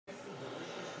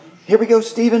Here we go,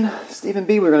 Stephen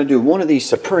B. We're going to do one of these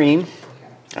Supreme.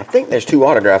 I think there's 2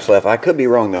 autographs left. I could be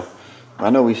wrong, though. I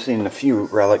know we've seen a few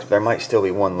relics, but there might still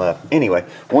be 1 left. Anyway,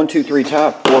 1, 2, 3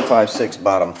 top, 4, 5, 6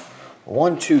 bottom.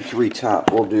 1, 2, 3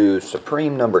 top. We'll do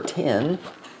Supreme number 10.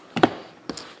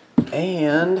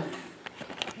 And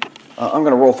I'm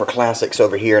going to roll for classics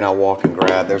over here, and I'll walk and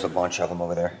grab. There's a bunch of them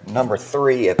over there. Number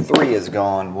 3, if 3 is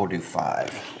gone, we'll do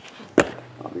 5.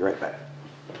 I'll be right back.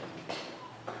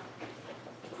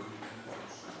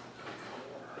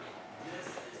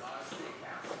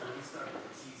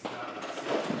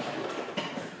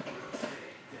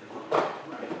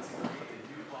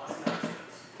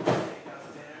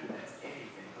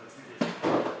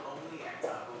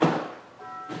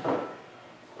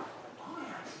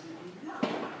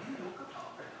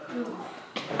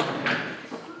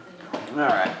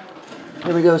 Alright,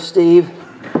 here we go, Stephen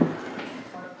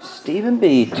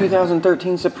B.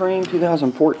 2013 Supreme,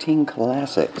 2014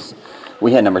 Classics.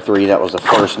 We had number 3, that was the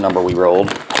first number we rolled.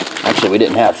 Actually, we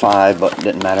didn't have 5, but it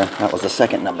didn't matter. That was the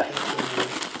second number.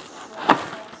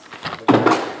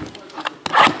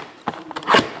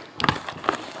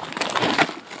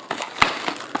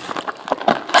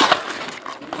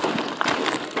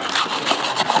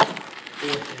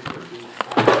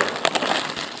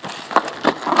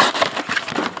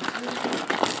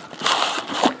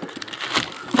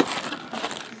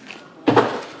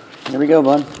 Here we go,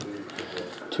 bud.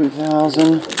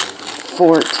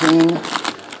 2014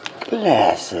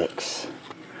 Classics.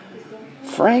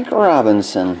 Frank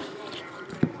Robinson.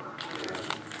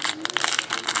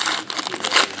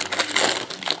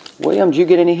 William, did you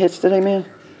get any hits today, man?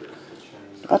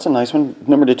 That's a nice one.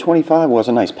 Number to 25 was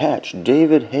a nice patch.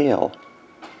 David Hale.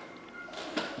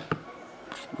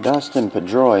 Dustin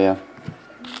Pedroia.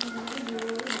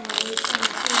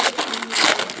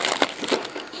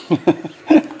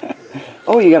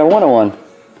 Oh, you got a 1/1.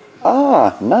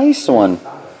 Ah, nice one.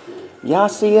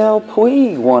 Yasiel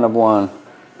Puig, 1/1.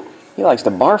 He likes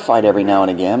to bar fight every now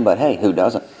and again, but hey, who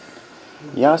doesn't?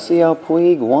 Yasiel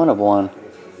Puig, 1/1.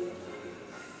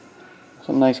 It's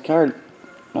a nice card.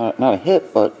 Not a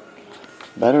hit, but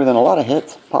better than a lot of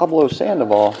hits. Pablo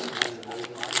Sandoval.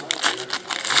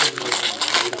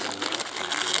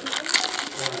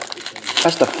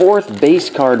 That's the 4th base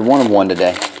card 1/1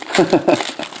 today.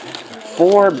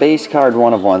 4 base card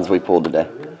 1/1s we pulled today.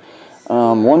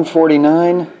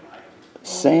 149,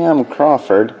 Sam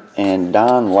Crawford and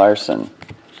Don Larson.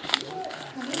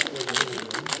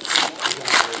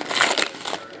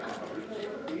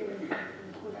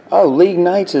 Oh, League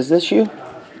Knights, is this you?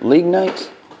 League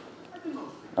Knights?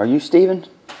 Are you Steven?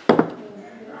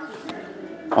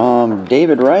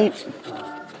 David Wright?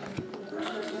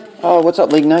 Oh, what's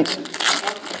up, League Knights?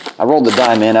 I rolled the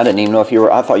die, man. I didn't even know if you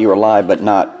were, I thought you were live, but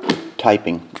not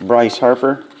typing. Bryce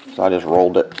Harper, so I just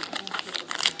rolled it.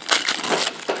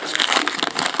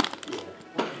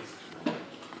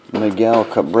 Miguel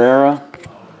Cabrera.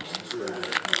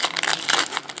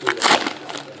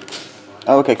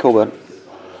 Oh, okay, cool, bud.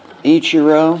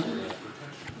 Ichiro.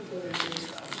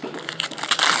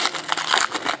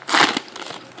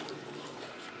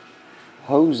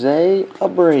 Jose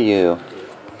Abreu.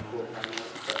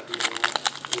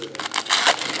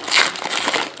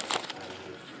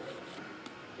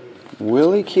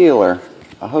 Willie Keeler.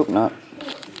 I hope not.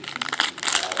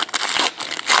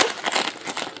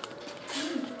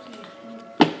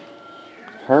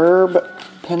 Herb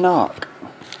Pinnock.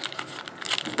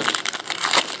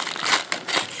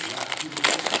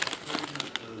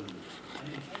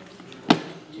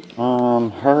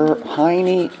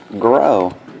 Heine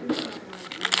Grow.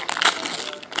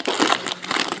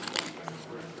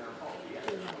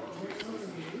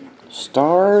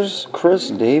 Stars, Chris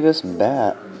Davis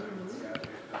bat.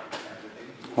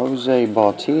 Jose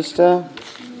Bautista.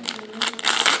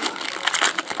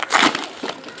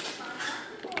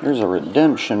 Here's a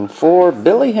redemption for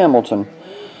Billy Hamilton.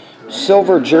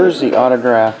 Silver jersey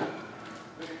autograph.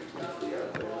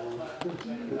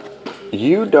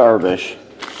 Yu Darvish.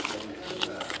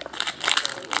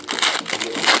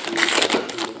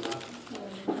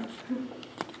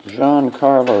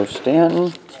 Giancarlo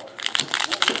Stanton.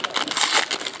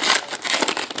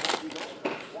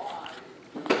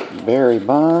 Barry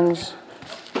Bonds.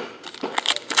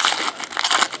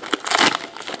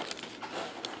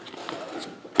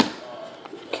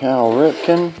 Cal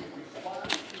Ripken.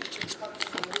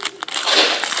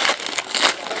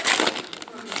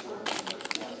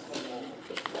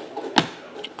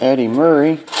 Eddie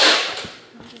Murray.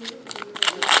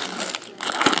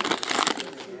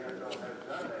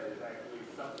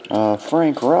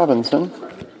 Frank Robinson.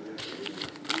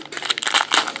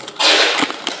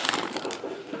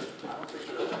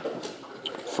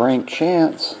 Frank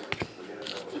Chance.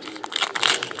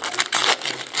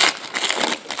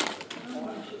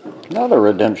 Another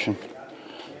redemption.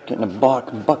 Getting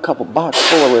a couple box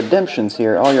full of redemptions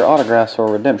here. All your autographs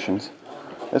are redemptions.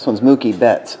 This one's Mookie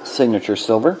Betts, signature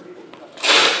silver.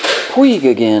 Puig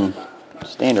again,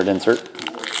 standard insert.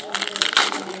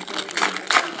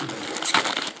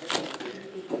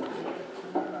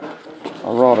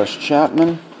 Aroldis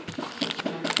Chapman.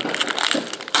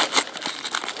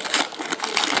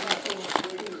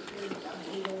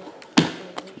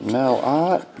 Mel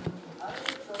Ott.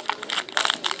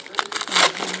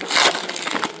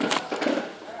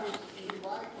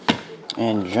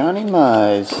 And Johnny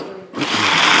Mize.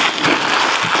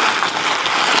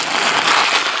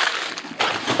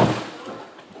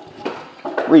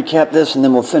 Recap this and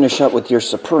then we'll finish up with your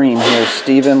Supreme here,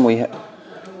 Steven. We have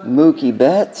Mookie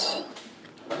Betts,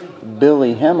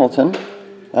 Billy Hamilton.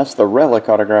 That's the relic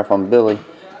autograph on Billy.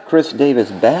 Chris Davis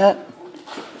bat.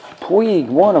 Puig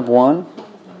 1/1.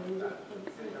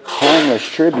 Timeless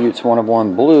Tributes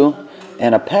 1/1 blue.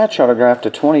 And a patch autograph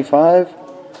to 25,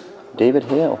 David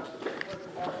Hale.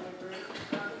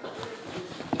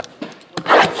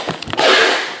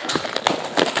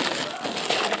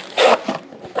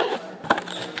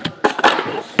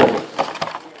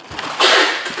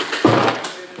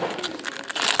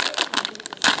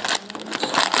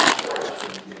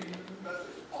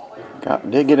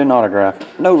 Did get an autograph.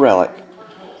 No relic.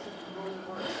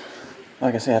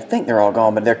 Like I say, I think they're all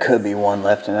gone, but there could be one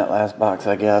left in that last box,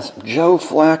 I guess. Joe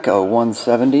Flacco,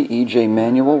 170. E.J.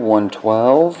 Manuel,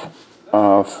 112.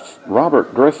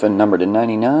 Robert Griffin, numbered to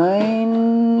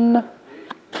 99.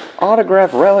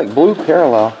 Autograph relic, blue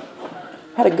parallel.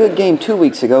 Had a good game 2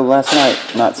 weeks ago. Last night,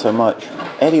 not so much.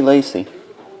 Eddie Lacy.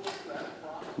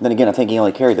 Then again, I think he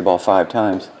only carried the ball 5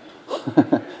 times.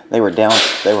 They were down.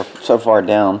 They were so far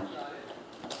down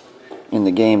in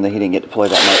the game that he didn't get to play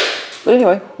that much. But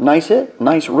anyway, nice hit.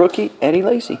 Nice rookie, Eddie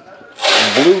Lacy.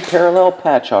 Blue parallel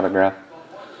patch autograph.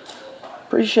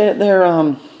 Appreciate it there,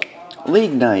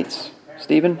 League Nights.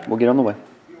 Steven, we'll get on the way.